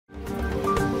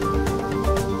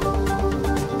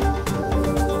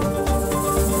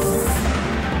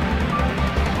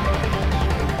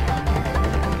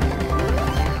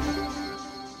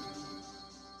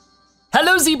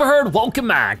Zebra Herd? Welcome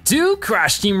back to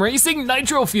Crash Team Racing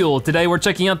Nitro-Fueled. Today we're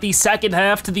checking out the second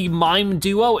half to the mime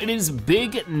duo. It is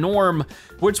Big Norm.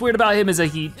 What's weird about him is that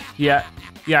he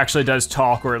actually does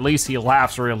talk, or at least he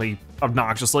laughs really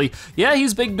obnoxiously. Yeah,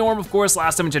 he's Big Norm, of course.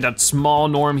 Last time we checked out Small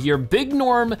Norm here. Big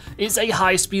Norm is a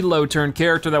high-speed, low-turn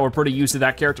character that we're pretty used to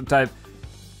that character type.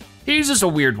 He's just a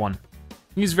weird one.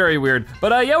 He's very weird.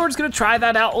 But yeah, we're just gonna try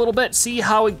that out a little bit, see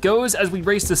how it goes as we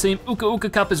race the same Uka Uka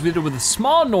Cup as we did with the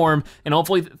Small Norm, and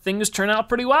hopefully things turn out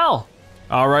pretty well.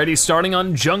 Alrighty, starting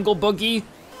on Jungle Boogie.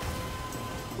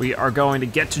 We are going to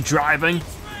get to driving.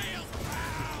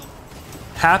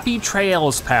 Happy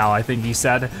trails, pal, I think he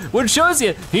said. Which shows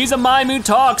you, he's a mime who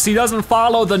talks, he doesn't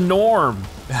follow the norm.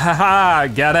 Haha,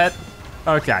 get it?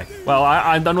 Okay, well,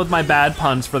 I'm done with my bad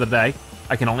puns for the day.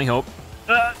 I can only hope.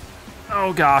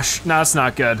 Oh gosh, no, that's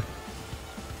not good.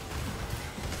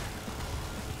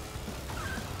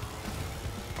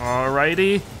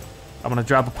 Alrighty, I'm gonna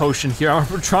drop a potion here.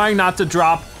 I'm trying not to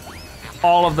drop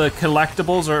all of the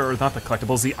collectibles, or not the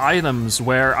collectibles, the items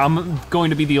where I'm going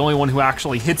to be the only one who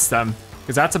actually hits them,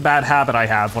 because that's a bad habit I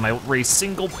have when I race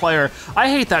single player. I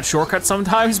hate that shortcut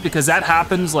sometimes because that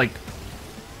happens like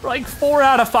 4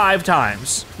 out of 5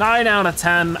 times. 9 out of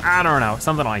 10, I don't know,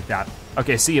 something like that.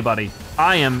 Okay, see you, buddy.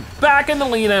 I am back in the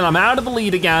lead and I'm out of the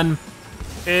lead again.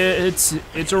 It's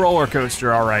a roller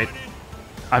coaster, all right.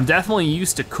 I'm definitely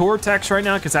used to Cortex right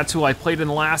now because that's who I played in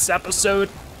the last episode.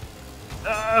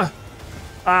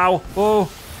 Ow,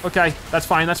 oh, okay, that's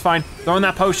fine, that's fine. Throwing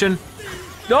that potion.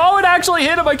 No, it actually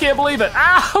hit him, I can't believe it.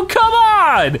 Ow, come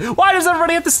on! Why does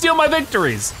everybody have to steal my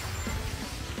victories?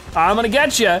 I'm gonna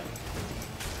get you.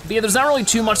 But yeah, there's not really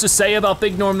too much to say about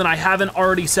Big Norm that I haven't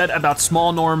already said about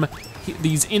Small Norm.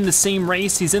 He's in the same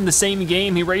race, he's in the same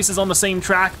game, he races on the same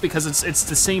track because it's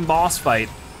the same boss fight.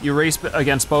 You race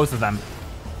against both of them.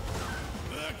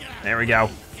 There we go.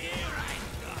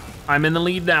 I'm in the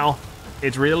lead now.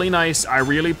 It's really nice, I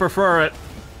really prefer it.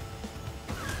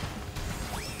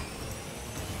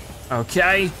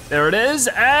 Okay, there it is,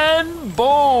 and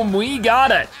boom, we got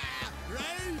it.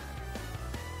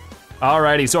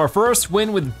 Alrighty, so our first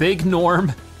win with Big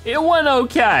Norm, it went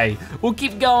okay. We'll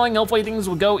keep going, hopefully things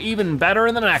will go even better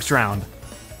in the next round.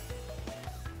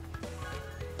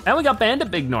 And we got Bandit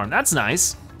Big Norm, that's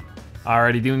nice.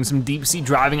 Alrighty, doing some deep sea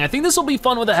driving. I think this will be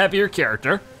fun with a heavier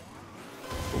character.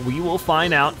 We will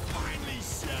find out.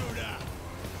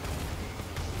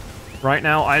 Right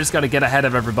now, I just gotta get ahead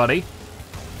of everybody.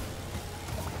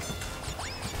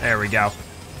 There we go.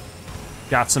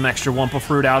 Got some extra Wumpa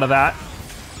fruit out of that.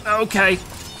 Okay.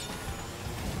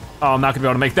 Oh, I'm not gonna be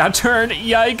able to make that turn,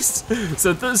 yikes.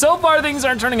 So far things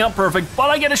aren't turning out perfect, but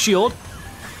I get a shield.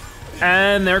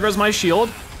 And there goes my shield.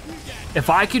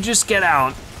 If I could just get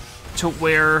out to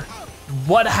where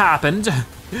what happened,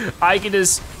 I could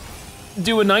just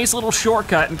do a nice little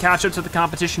shortcut and catch up to the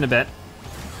competition a bit.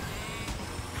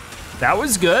 That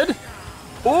was good.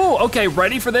 Oh, okay,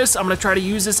 ready for this? I'm gonna try to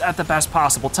use this at the best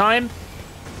possible time.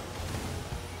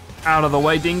 Out of the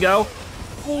way, dingo.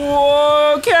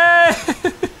 Okay.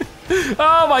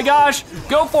 Oh my gosh,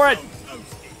 go for it.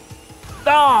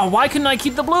 Oh, why couldn't I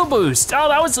keep the blue boost? Oh,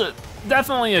 that was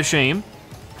definitely a shame.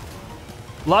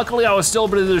 Luckily, I was still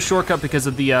able to do the shortcut because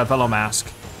of the Velo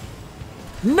Mask.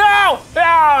 No!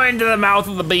 Oh, into the mouth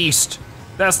of the beast.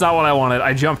 That's not what I wanted,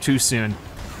 I jumped too soon.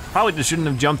 Probably just shouldn't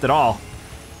have jumped at all.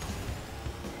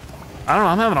 I don't know,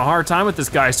 I'm having a hard time with this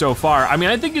guy so far. I mean,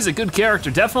 I think he's a good character,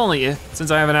 definitely,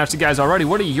 since I haven't asked you guys already.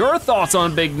 What are your thoughts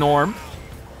on Big Norm?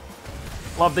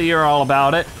 Love to hear all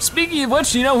about it. Speaking of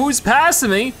which, you know who's passing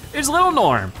me? It's Little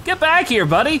Norm. Get back here,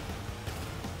 buddy.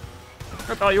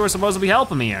 I thought you were supposed to be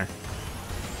helping me here.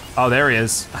 Oh, there he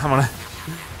is. I'm gonna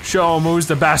show him who's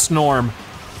the best Norm.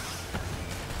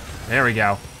 There we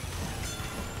go.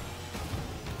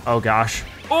 Oh gosh.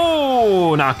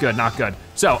 Oh, not good, not good.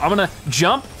 So I'm gonna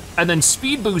jump and then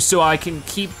speed boost so I can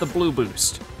keep the blue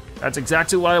boost. That's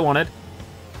exactly what I wanted.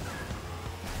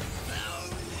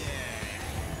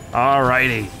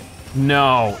 Alrighty,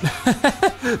 no.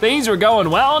 Things were going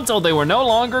well until they were no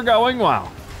longer going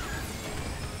well.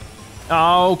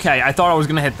 Okay, I thought I was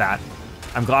gonna hit that.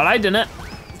 I'm glad I didn't,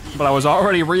 but I was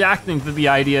already reacting to the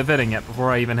idea of hitting it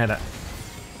before I even hit it.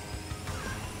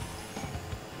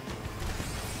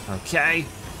 Okay,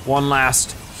 one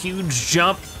last huge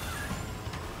jump.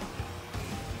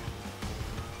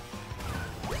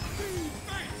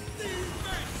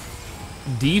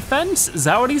 Defense? Is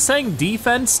that what he's saying?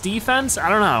 Defense, defense? I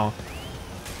don't know.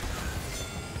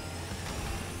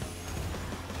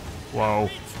 Whoa.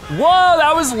 Whoa,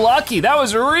 that was lucky. That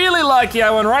was really lucky. I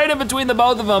went right in between the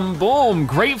both of them. Boom,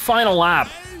 great final lap.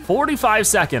 45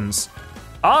 seconds.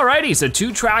 Alrighty, so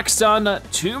 2 tracks done,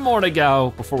 2 more to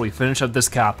go before we finish up this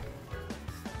cup.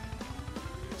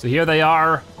 So here they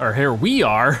are, or here we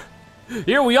are.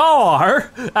 Here we all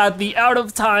are at the out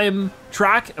of time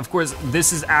track. Of course,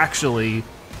 this is actually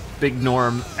Big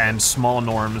Norm and Small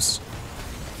Norm's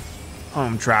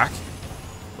home track.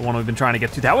 The one we've been trying to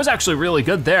get to. That was actually really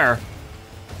good there.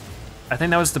 I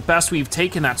think that was the best we've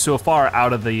taken that so far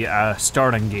out of the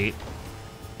starting gate.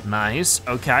 Nice,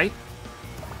 okay.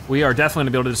 We are definitely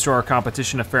gonna be able to destroy our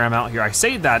competition a fair amount here. I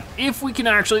say that if we can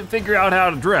actually figure out how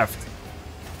to drift.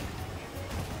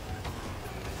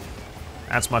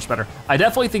 That's much better. I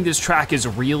definitely think this track is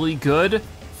really good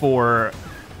for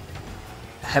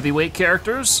heavyweight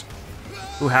characters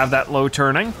who have that low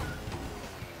turning.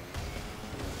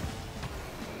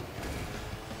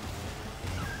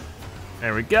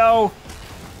 There we go.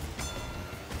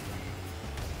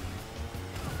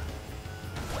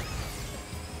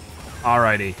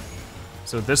 Alrighty.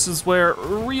 So this is where it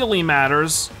really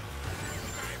matters.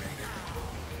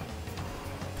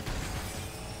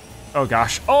 Oh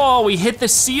gosh, oh, we hit the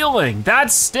ceiling.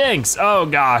 That stinks, oh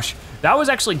gosh. That was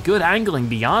actually good angling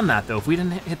beyond that though. If we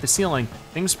didn't hit the ceiling,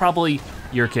 things probably,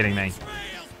 you're kidding me.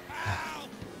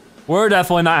 We're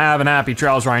definitely not having happy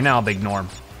trails right now, Big Norm.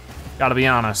 Gotta be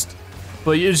honest.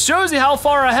 But it shows you how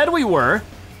far ahead we were.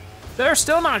 They're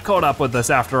still not caught up with us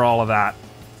after all of that.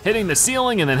 Hitting the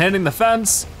ceiling and then hitting the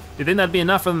fence. You'd think that'd be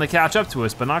enough for them to catch up to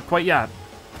us, but not quite yet.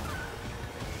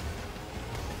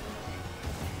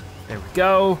 There we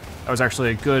go. That was actually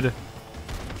a good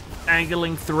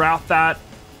angling throughout that.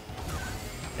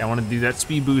 Yeah, I wanted to do that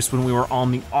speed boost when we were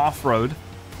on the off-road.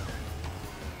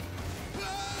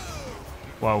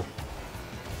 Whoa.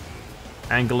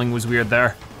 Angling was weird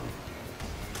there.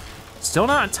 Still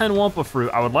not 10 Wumpa Fruit.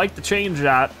 I would like to change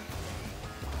that.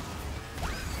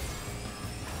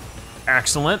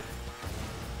 Excellent.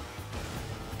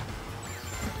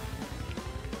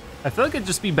 I feel like it'd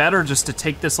just be better just to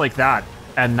take this like that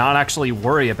and not actually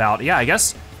worry about, yeah, I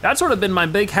guess that's sort of been my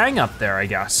big hang up there, I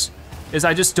guess, is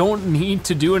I just don't need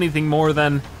to do anything more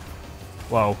than,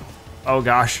 whoa, oh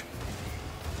gosh,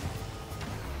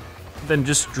 than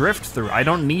just drift through. I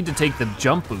don't need to take the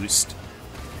jump boost.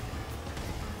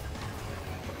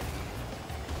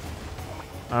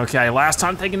 Okay, last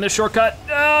time taking this shortcut,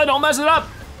 don't mess it up,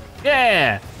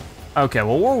 yeah. Okay,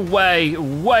 well we're way,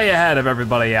 way ahead of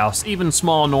everybody else, even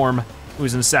Small Norm,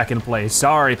 who's in second place.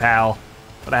 Sorry, pal.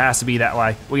 But it has to be that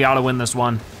way. We gotta win this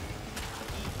one.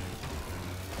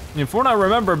 If we're not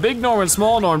remember, Big Norm and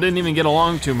Small Norm didn't even get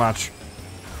along too much.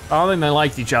 I don't think they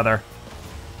liked each other.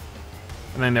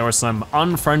 And then there was some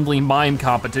unfriendly mime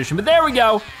competition, but there we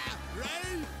go.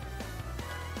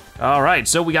 All right,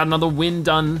 so we got another win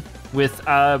done with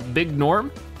Big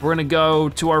Norm. We're gonna go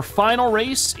to our final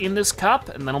race in this cup,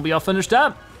 and then it'll be all finished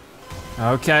up.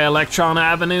 Okay, Electron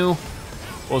Avenue.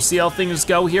 We'll see how things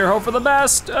go here, hope for the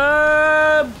best.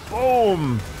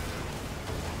 Boom.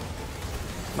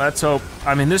 Let's hope.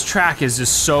 I mean, this track is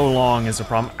just so long is a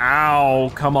problem. Ow,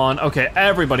 come on. Okay,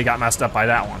 everybody got messed up by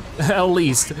that one. At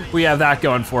least we have that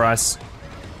going for us.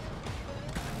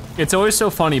 It's always so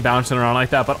funny bouncing around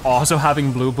like that, but also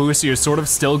having blue boost, so you're sort of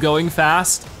still going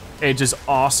fast. It's just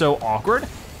also awkward.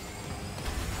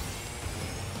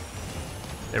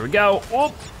 There we go,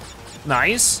 whoop,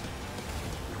 nice.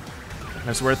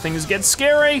 That's where things get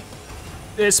scary,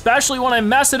 especially when I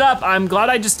mess it up. I'm glad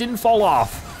I just didn't fall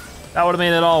off. That would've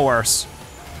made it all worse.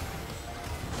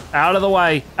 Out of the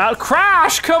way. Out,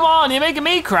 crash, come on, you're making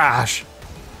me crash.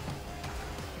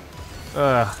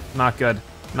 Ugh, not good.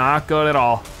 Not good at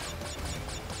all.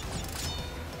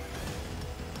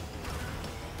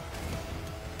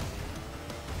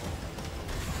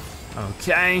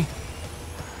 Okay.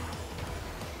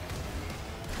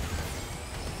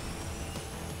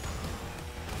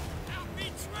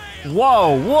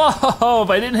 Whoa, whoa,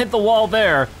 if I didn't hit the wall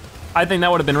there, I think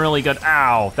that would have been really good.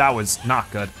 Ow, that was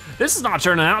not good. This is not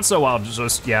turning out so well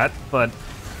just yet, but.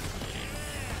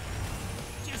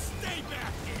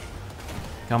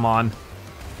 Come on.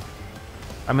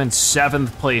 I'm in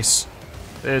 7th place.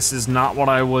 This is not what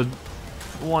I would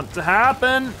want to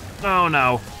happen. Oh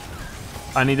no.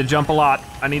 I need to jump a lot.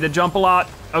 I need to jump a lot.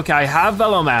 Okay, I have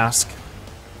Velo Mask.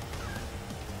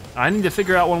 I need to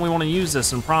figure out when we want to use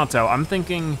this in pronto. I'm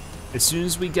thinking as soon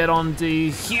as we get on to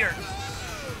here.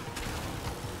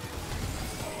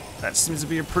 That seems to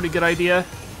be a pretty good idea.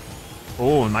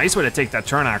 Oh, nice way to take that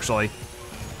turn, actually.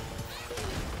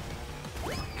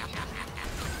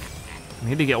 I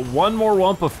need to get one more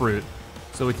Wumpa Fruit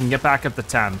so we can get back up to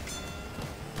 10.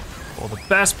 Well, the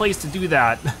best place to do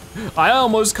that, I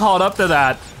almost caught up to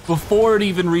that before it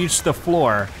even reached the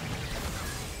floor.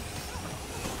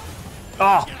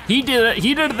 Oh, he did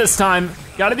it this time.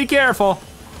 Gotta be careful.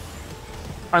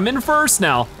 I'm in first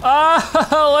now.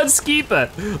 Let's keep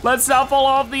it. Let's not fall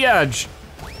off the edge.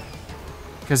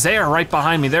 Because they are right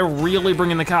behind me. They're really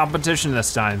bringing the competition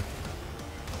this time.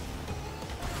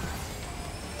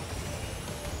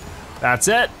 That's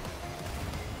it.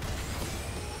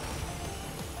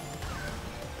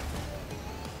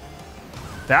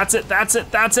 That's it, that's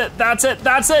it, that's it, that's it,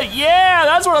 that's it. Yeah,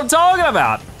 that's what I'm talking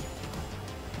about.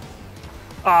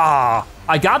 Ah,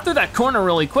 I got through that corner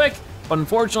really quick, but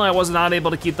unfortunately I was not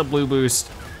able to keep the blue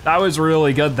boost. That was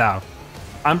really good though.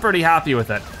 I'm pretty happy with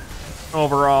it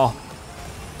overall.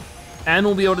 And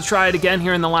we'll be able to try it again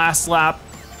here in the last lap.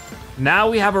 Now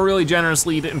we have a really generous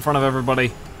lead in front of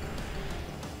everybody.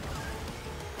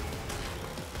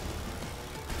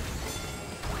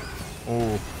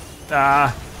 Oh,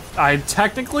 I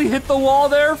technically hit the wall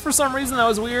there for some reason. That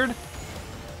was weird.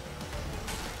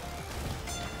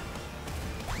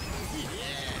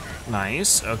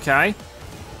 Nice, okay.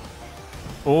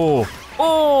 Oh,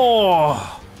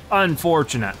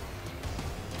 unfortunate.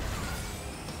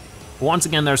 Once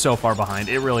again, they're so far behind.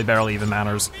 It really barely even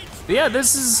matters. But yeah,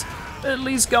 this is at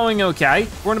least going okay.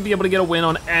 We're gonna be able to get a win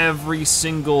on every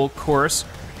single course.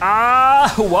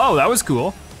 Whoa, that was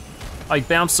cool. Like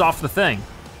bounced off the thing.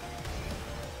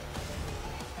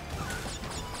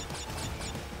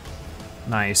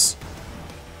 Nice.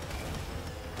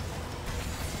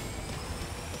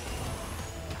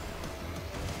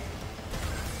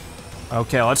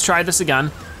 Okay, let's try this again.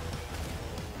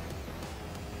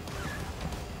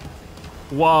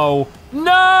 Whoa.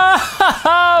 No!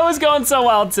 It was going so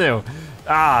well too.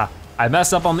 I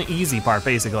messed up on the easy part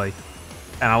basically.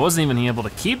 And I wasn't even able to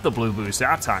keep the blue boost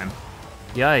that time.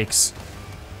 Yikes.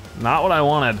 Not what I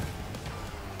wanted.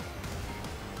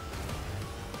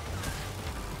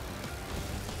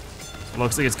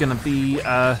 Looks like it's gonna be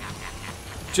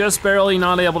just barely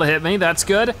not able to hit me. That's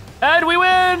good. And we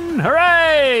win,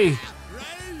 hooray!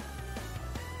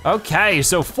 Okay,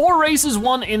 so 4 races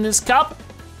won in this cup,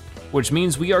 which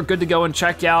means we are good to go and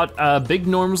check out Big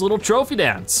Norm's little trophy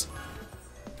dance.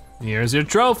 Here's your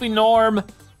trophy, Norm.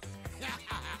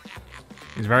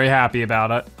 He's very happy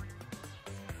about it.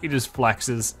 He just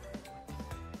flexes.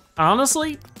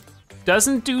 Honestly,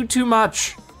 doesn't do too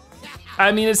much.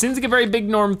 I mean, it seems like a very Big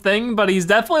Norm thing, but he's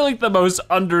definitely like the most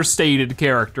understated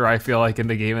character, I feel like, in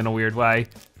the game in a weird way.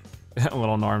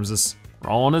 Little Norm's just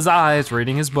rolling his eyes,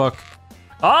 reading his book.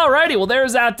 Alrighty, well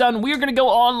there's that done. We're gonna go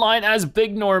online as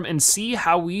Big Norm and see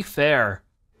how we fare.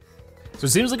 So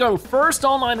it seems like our first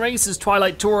online race is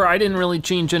Twilight Tour. I didn't really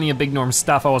change any of Big Norm's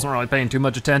stuff. I wasn't really paying too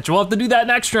much attention. We'll have to do that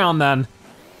next round then.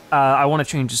 I wanna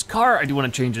change his car. I do wanna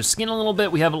change his skin a little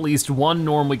bit. We have at least one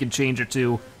Norm we can change it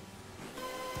to.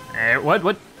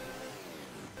 What?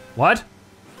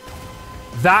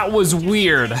 That was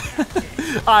weird.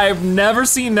 I've never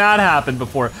seen that happen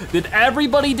before. Did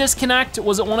everybody disconnect?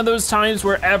 Was it one of those times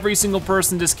where every single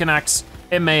person disconnects?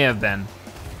 It may have been.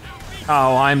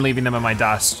 Oh, I'm leaving them in my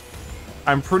dust.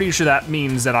 I'm pretty sure that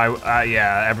means that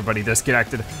yeah, everybody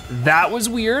disconnected. That was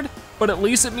weird, but at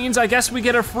least it means I guess we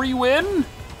get a free win?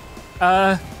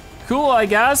 Cool, I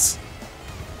guess.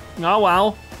 Oh,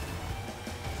 wow.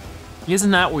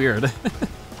 Isn't that weird?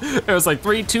 It was like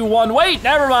 3, 2, 1, wait,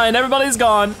 never mind, everybody's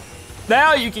gone.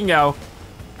 Now you can go.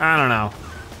 I don't know.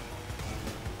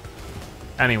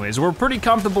 Anyways, we're pretty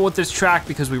comfortable with this track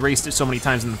because we raced it so many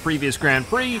times in the previous Grand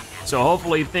Prix, so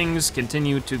hopefully things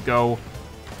continue to go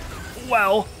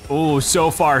well. Oh,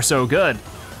 so far so good.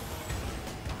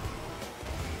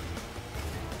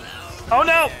 Oh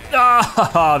no!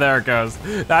 Oh, there it goes.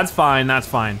 That's fine, that's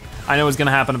fine. I know it's gonna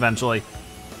happen eventually.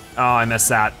 Oh, I missed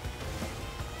that.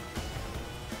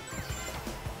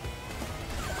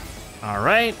 All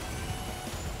right.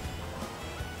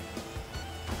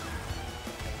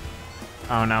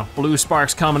 Oh no, blue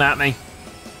sparks coming at me.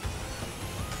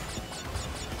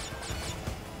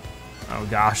 Oh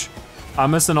gosh.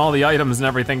 I'm missing all the items and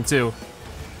everything too.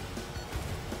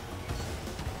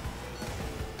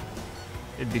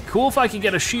 It'd be cool if I could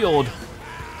get a shield.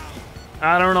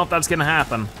 I don't know if that's gonna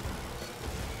happen.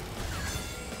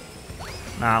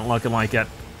 Not looking like it.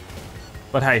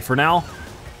 But hey, for now.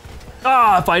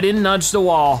 Ah, if I didn't nudge the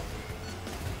wall.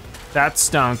 That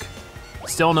stunk.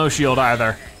 Still no shield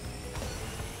either.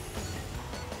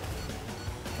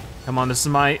 Come on, this is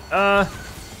my,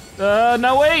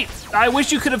 no wait. I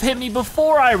wish you could have hit me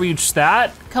before I reached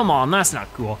that. Come on, that's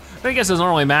not cool. I guess it doesn't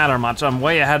really matter much. I'm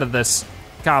way ahead of this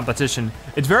competition.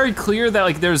 It's very clear that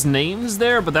like there's names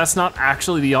there, but that's not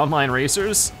actually the online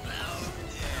racers.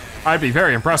 I'd be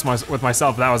very impressed with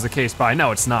myself if that was the case, but I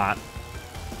know it's not.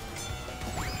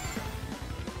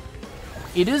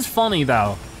 It is funny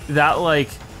though, that like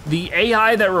the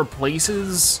AI that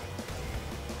replaces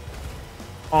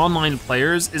online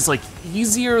players is like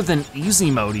easier than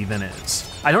easy mode even is.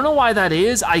 I don't know why that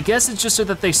is. I guess it's just so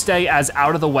that they stay as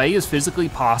out of the way as physically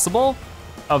possible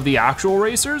of the actual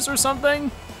racers or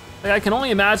something. Like I can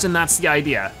only imagine that's the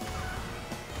idea.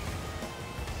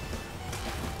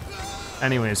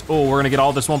 Anyways, oh, we're gonna get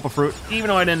all this Wumpa fruit, even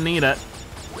though I didn't need it.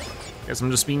 Guess I'm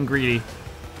just being greedy.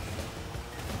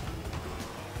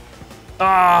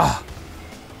 Ah,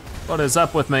 what is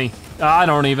up with me? I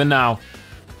don't even know.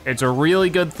 It's a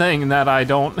really good thing that I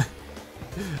don't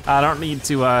need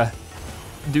to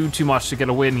do too much to get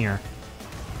a win here.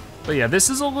 But yeah, this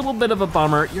is a little bit of a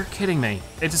bummer. You're kidding me.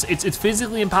 It's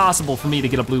physically impossible for me to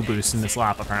get a blue boost in this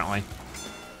lap, apparently.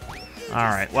 All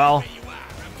right, well.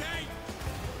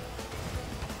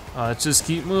 Let's just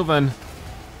keep moving.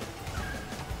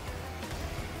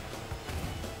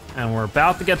 And we're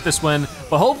about to get this win,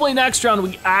 but hopefully next round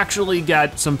we actually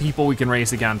get some people we can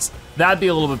race against. That'd be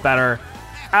a little bit better.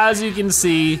 As you can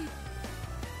see,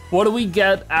 what do we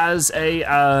get as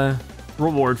a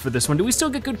reward for this one? Do we still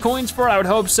get good coins for it? I would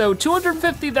hope so.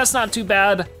 250, that's not too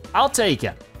bad. I'll take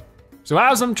it. So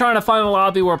as I'm trying to find a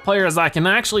lobby where players I can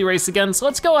actually race against,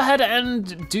 let's go ahead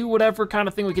and do whatever kind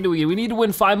of thing we can do. We need to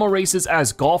win 5 more races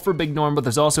as Golfer Big Norm, but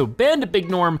there's also Bandit Big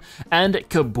Norm and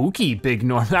Kabuki Big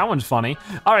Norm. That one's funny.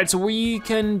 All right, so we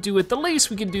can do at the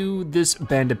least, we can do this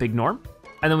Bandit Big Norm.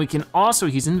 And then we can also,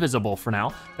 he's invisible for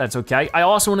now, that's okay. I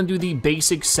also wanna do the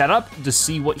basic setup to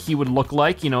see what he would look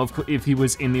like, you know, if he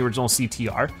was in the original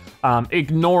CTR.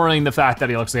 Ignoring the fact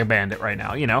that he looks like a bandit right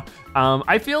now, you know?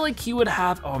 I feel like he would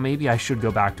have, oh, maybe I should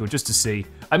go back to it just to see.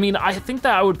 I mean, I think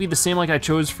that would be the same like I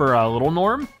chose for Little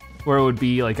Norm, where it would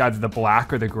be like either the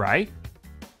black or the gray.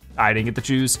 I didn't get to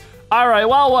choose. All right,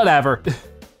 well, whatever.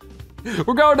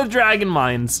 We're going to Dragon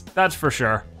Mines, that's for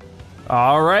sure.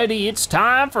 Alrighty, it's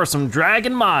time for some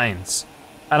Dragon Mines.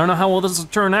 I don't know how well this will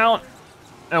turn out.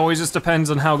 It always just depends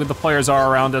on how good the players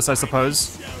are around us, I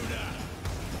suppose.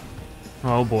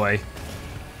 Oh boy.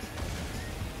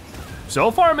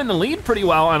 So far I'm in the lead pretty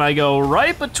well, and I go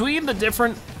right between the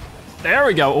different, there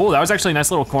we go. Oh, that was actually a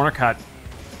nice little corner cut.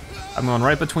 I'm going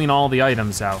right between all the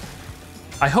items now.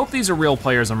 I hope these are real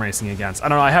players I'm racing against. I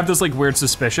don't know, I have this like weird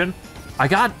suspicion. I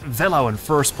got Velo in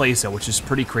first place though, which is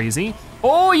pretty crazy.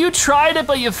 Oh, you tried it,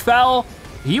 but you fell.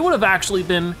 He would have actually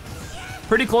been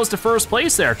pretty close to first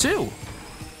place there too.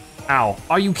 Ow,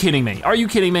 are you kidding me? Are you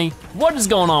kidding me? What is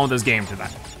going on with this game today?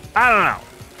 I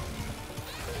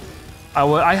don't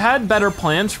know. I had better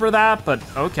plans for that, but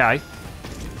okay.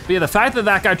 But yeah, the fact that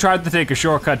that guy tried to take a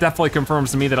shortcut definitely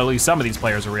confirms to me that at least some of these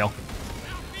players are real.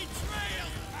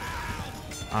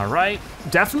 All right,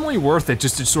 definitely worth it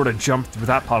just to sort of jump through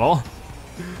that puddle.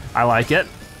 I like it.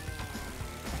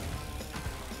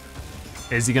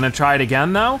 Is he gonna try it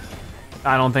again though?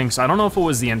 I don't think so. I don't know if it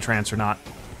was the entrance or not.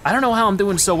 I don't know how I'm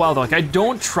doing so well though. Like I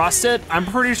don't trust it. I'm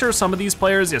pretty sure some of these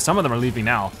players, yeah, some of them are leaving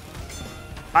now.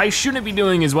 I shouldn't be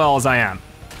doing as well as I am.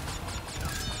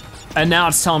 And now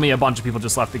it's telling me a bunch of people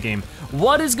just left the game.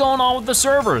 What is going on with the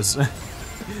servers?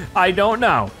 I don't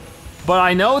know. But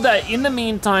I know that in the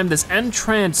meantime, this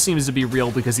entrance seems to be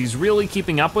real because he's really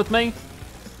keeping up with me.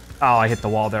 Oh, I hit the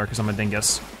wall there because I'm a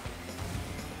dingus.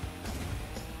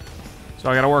 So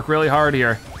I gotta work really hard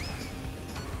here.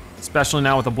 Especially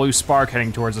now with the blue spark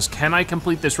heading towards us. Can I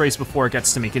complete this race before it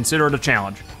gets to me? Consider it a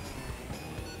challenge.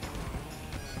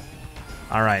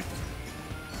 All right.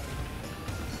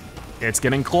 It's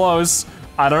getting close.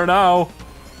 I don't know.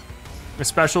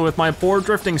 Especially with my poor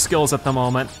drifting skills at the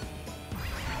moment.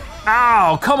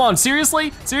 Ow, come on,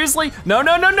 seriously? Seriously? No.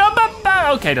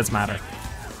 Okay, doesn't matter.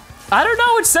 I don't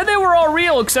know, it said they were all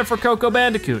real except for Coco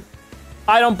Bandicoot.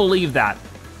 I don't believe that.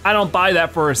 I don't buy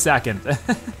that for a second.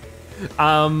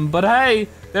 But hey,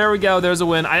 there we go, there's a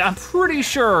win. I'm pretty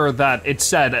sure that it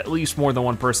said at least more than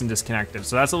one person disconnected,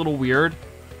 so that's a little weird.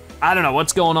 I don't know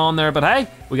what's going on there, but hey,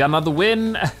 we got another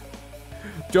win.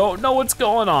 Don't know what's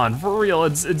going on, for real,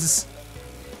 it's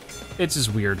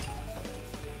just weird.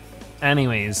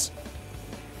 Anyways,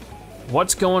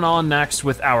 what's going on next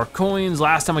with our coins?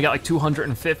 Last time we got like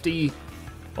 250.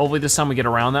 Hopefully this time we get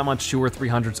around that much. 200 or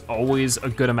 300 is always a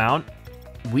good amount.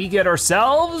 We get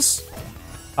ourselves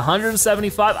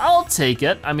 175, I'll take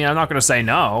it. I mean, I'm not gonna say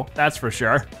no, that's for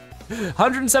sure.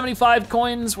 175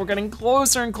 coins, we're getting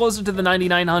closer and closer to the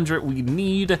 9,900 we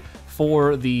need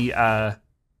for the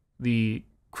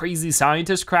crazy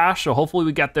scientist crash, so hopefully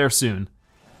we get there soon.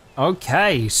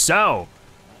 Okay, so,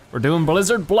 we're doing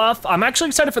Blizzard Bluff. I'm actually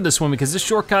excited for this one because this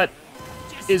shortcut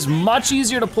is much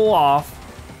easier to pull off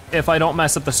if I don't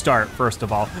mess up the start, first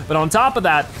of all. But on top of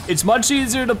that, it's much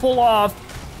easier to pull off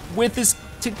with this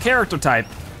character type.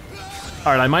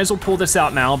 All right, I might as well pull this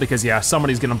out now because yeah,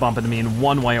 somebody's gonna bump into me in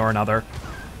one way or another.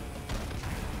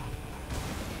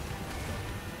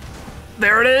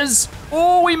 There it is.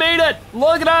 Oh, we made it.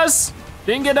 Look at us.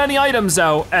 Didn't get any items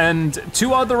though, and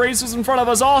 2 other racers in front of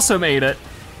us also made it.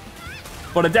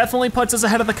 But it definitely puts us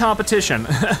ahead of the competition.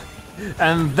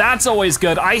 And that's always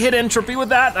good. I hit entropy with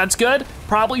that, that's good.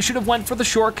 Probably should have went for the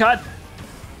shortcut.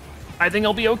 I think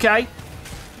I'll be okay.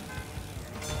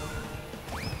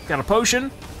 Got a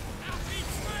potion.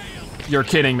 You're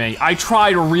kidding me. I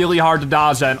tried really hard to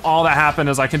dodge that, and all that happened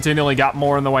is I continually got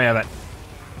more in the way of it.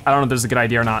 I don't know if this is a good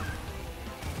idea or not.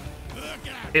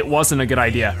 It wasn't a good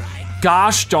idea.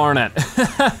 Gosh darn it.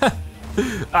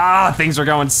 Things were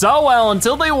going so well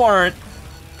until they weren't.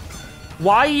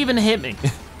 Why even hit me?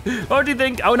 What do you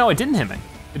think? Oh no, it didn't hit me.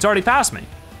 It's already past me.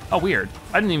 Oh, weird.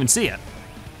 I didn't even see it.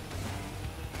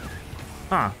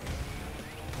 Huh.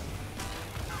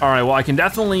 All right, well, I can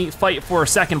definitely fight for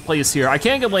 2nd place here. I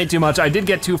can't complain too much. I did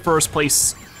get 2 first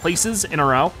places in a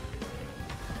row.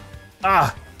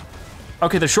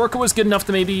 Okay, the shortcut was good enough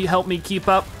to maybe help me keep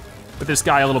up with this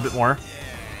guy a little bit more.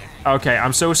 Okay,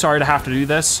 I'm so sorry to have to do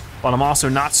this, but I'm also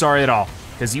not sorry at all,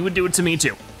 because you would do it to me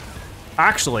too.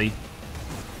 Actually,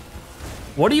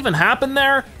 what even happened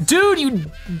there? Dude, you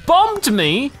bumped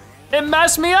me. It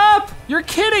messed me up. You're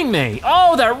kidding me.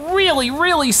 Oh, that really,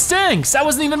 really stinks. That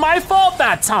wasn't even my fault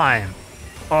that time.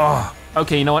 Oh,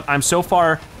 okay, you know what? I'm so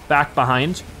far back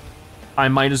behind, I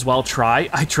might as well try.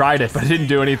 I tried it, but it didn't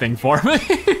do anything for me.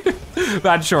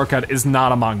 That shortcut is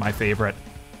not among my favorite.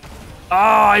 Oh,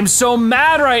 I'm so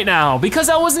mad right now because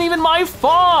that wasn't even my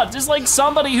fault. Just like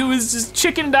somebody who is just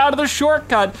chickened out of the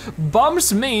shortcut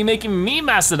bumps me, making me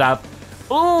mess it up.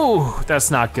 Ooh, that's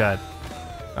not good.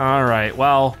 All right,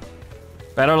 well,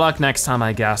 better luck next time,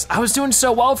 I guess. I was doing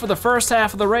so well for the first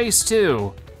half of the race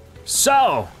too.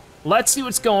 So, let's see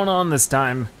what's going on this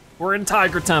time. We're in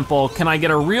Tiger Temple. Can I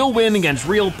get a real win against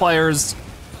real players?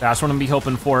 That's what I'm be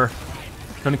hoping for.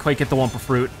 Couldn't quite get the Wumpa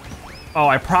Fruit. Oh,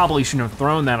 I probably shouldn't have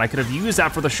thrown that. I could have used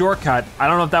that for the shortcut. I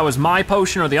don't know if that was my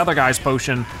potion or the other guy's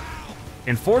potion.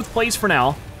 In 4th place for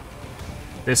now.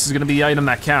 This is gonna be the item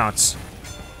that counts.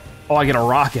 Oh, I get a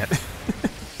rocket.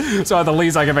 So at the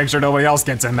least I can make sure nobody else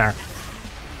gets in there.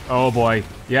 Oh boy.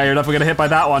 Yeah, you're definitely gonna hit by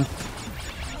that one.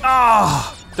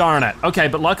 Oh, darn it. Okay,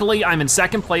 but luckily I'm in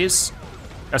 2nd place.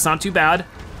 That's not too bad.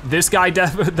 This guy,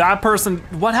 that person,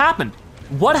 what happened?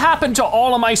 What happened to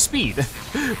all of my speed?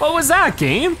 What was that,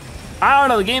 game? I don't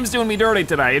know, the game's doing me dirty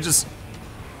today. It's just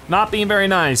not being very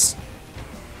nice.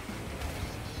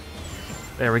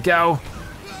 There we go.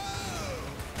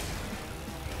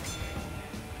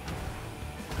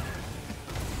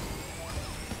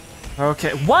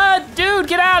 Okay, what? Dude,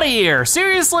 get out of here,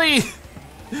 seriously?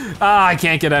 I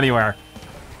can't get anywhere.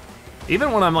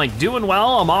 Even when I'm like doing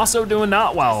well, I'm also doing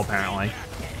not well, apparently.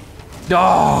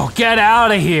 Oh, get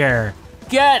out of here.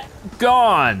 Get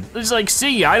gone. It's like,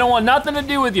 see ya, I don't want nothing to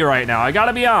do with you right now, I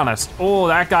gotta be honest. Oh,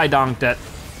 that guy donked it.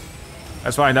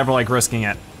 That's why I never like risking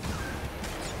it.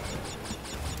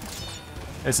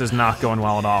 This is not going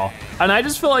well at all. And I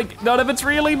just feel like none of it's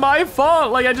really my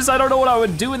fault. Like, I don't know what I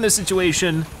would do in this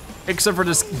situation except for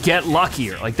just get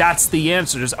luckier. Like, that's the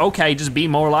answer, just okay, just be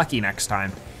more lucky next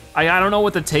time. I don't know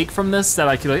what to take from this that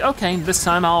I could like, okay, this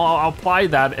time I'll apply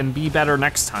that and be better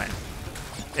next time.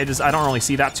 I don't really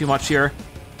see that too much here.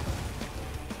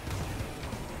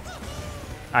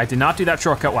 I did not do that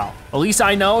shortcut well. At least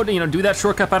I know to, do that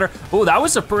shortcut better. Oh, that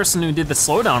was the person who did the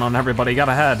slowdown on everybody, got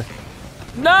ahead.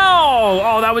 No!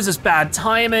 Oh, that was just bad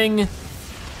timing.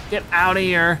 Get out of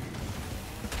here.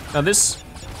 Now this,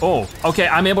 oh, okay,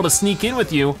 I'm able to sneak in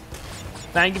with you.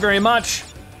 Thank you very much.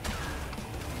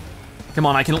 Come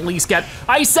on, I can at least get,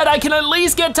 I said I can at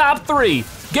least get top 3.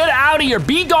 Get out of here,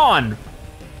 be gone.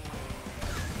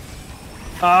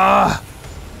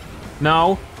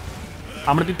 No.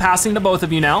 I'm gonna be passing to both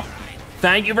of you now.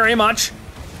 Thank you very much.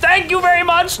 Thank you very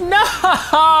much,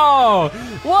 no!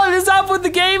 What is up with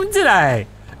the game today?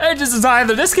 It just is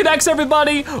either disconnects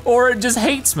everybody or it just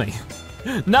hates me.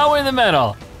 Nowhere in the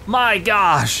middle, my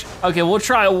gosh. Okay, we'll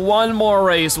try one more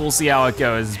race, we'll see how it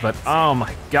goes, but oh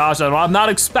my gosh, I'm not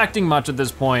expecting much at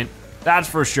this point, that's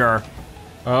for sure.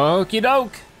 Okie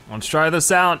doke, let's try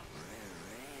this out.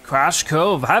 Crash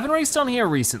Cove, I haven't raced on here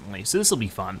recently, so this'll be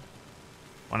fun.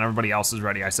 When everybody else is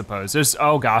ready, I suppose.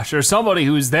 Oh gosh, there's somebody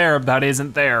who's there that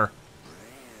isn't there.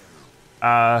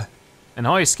 And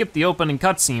I skipped the opening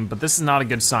cutscene, but this is not a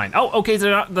good sign. Oh, okay,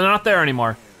 they're not there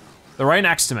anymore. They're right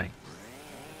next to me.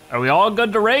 Are we all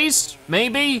good to race?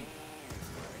 Maybe?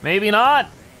 Maybe not?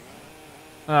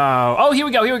 Oh, here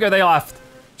we go, they left.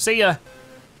 See ya.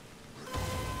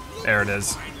 There it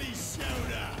is.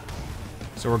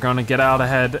 So we're gonna get out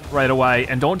ahead right away,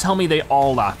 and don't tell me they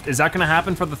all left. Is that gonna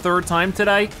happen for the 3rd time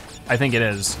today? I think it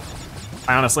is.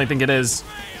 I honestly think it is.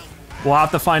 We'll have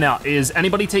to find out. Is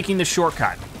anybody taking the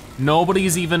shortcut?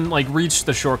 Nobody's even like reached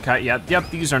the shortcut yet.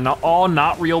 Yep, these are all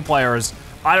not real players.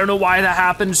 I don't know why that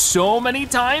happened so many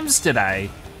times today.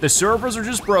 The servers are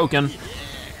just broken.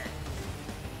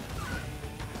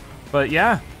 But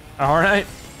yeah, all right.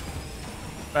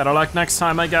 Better luck next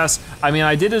time, I guess. I mean,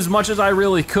 I did as much as I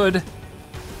really could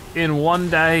in one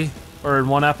day or in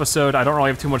one episode. I don't really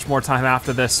have too much more time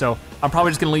after this, so I'm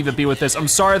probably just gonna leave it be with this. I'm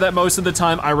sorry that most of the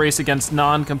time I race against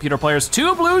non-computer players.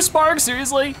 2 blue sparks,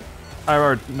 seriously?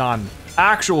 Or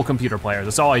non-actual computer players,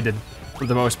 that's all I did for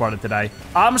the most part of today.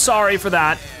 I'm sorry for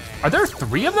that. Are there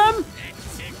 3 of them?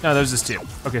 No, there's just 2.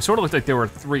 Okay, sort of looked like there were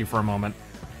 3 for a moment.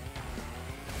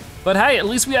 But hey, at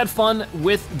least we had fun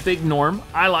with Big Norm.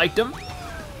 I liked him.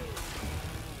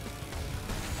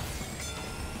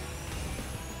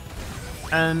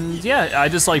 And yeah, I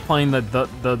just like playing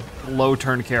the low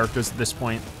turn characters at this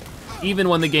point. Even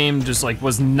when the game just like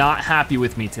was not happy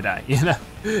with me today, you know?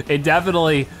 It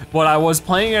definitely, when I was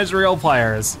playing as real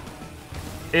players,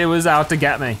 it was out to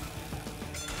get me.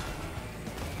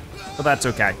 But that's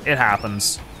okay, it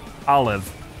happens. I'll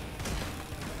live.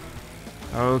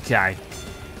 Okay.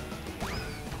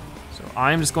 So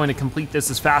I'm just going to complete this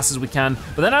as fast as we can.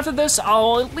 But then after this,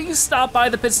 I'll at least stop by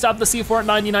the pit stop to see if we're at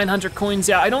 9,900 coins.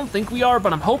 Yeah, I don't think we are,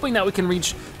 but I'm hoping that we can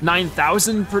reach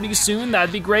 9,000 pretty soon.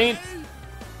 That'd be great.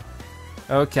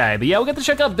 Okay, but yeah, we'll get to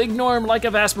check out Big Norm like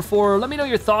I've asked before. Let me know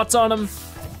your thoughts on him.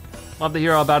 Love to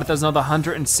hear all about it. There's another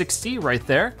 160 right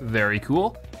there. Very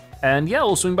cool. And yeah,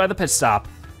 we'll swing by the pit stop.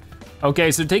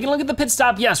 Okay, so taking a look at the pit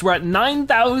stop, yes, we're at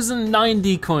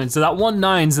 9,090 coins, so that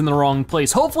 19's in the wrong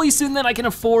place. Hopefully soon then I can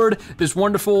afford this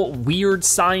wonderful weird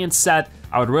science set.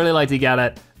 I would really like to get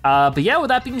it. But yeah, with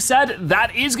that being said,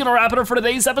 that is gonna wrap it up for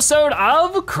today's episode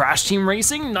of Crash Team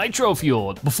Racing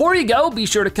Nitro-Fueled. Before you go, be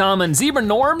sure to comment Zebra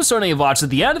Norm so now you've watched at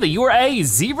the end of the you are a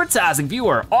Zebra-tastic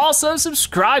viewer. Also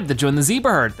subscribe to join the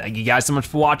Zebra Herd. Thank you guys so much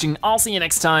for watching. I'll see you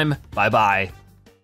next time. Bye-bye.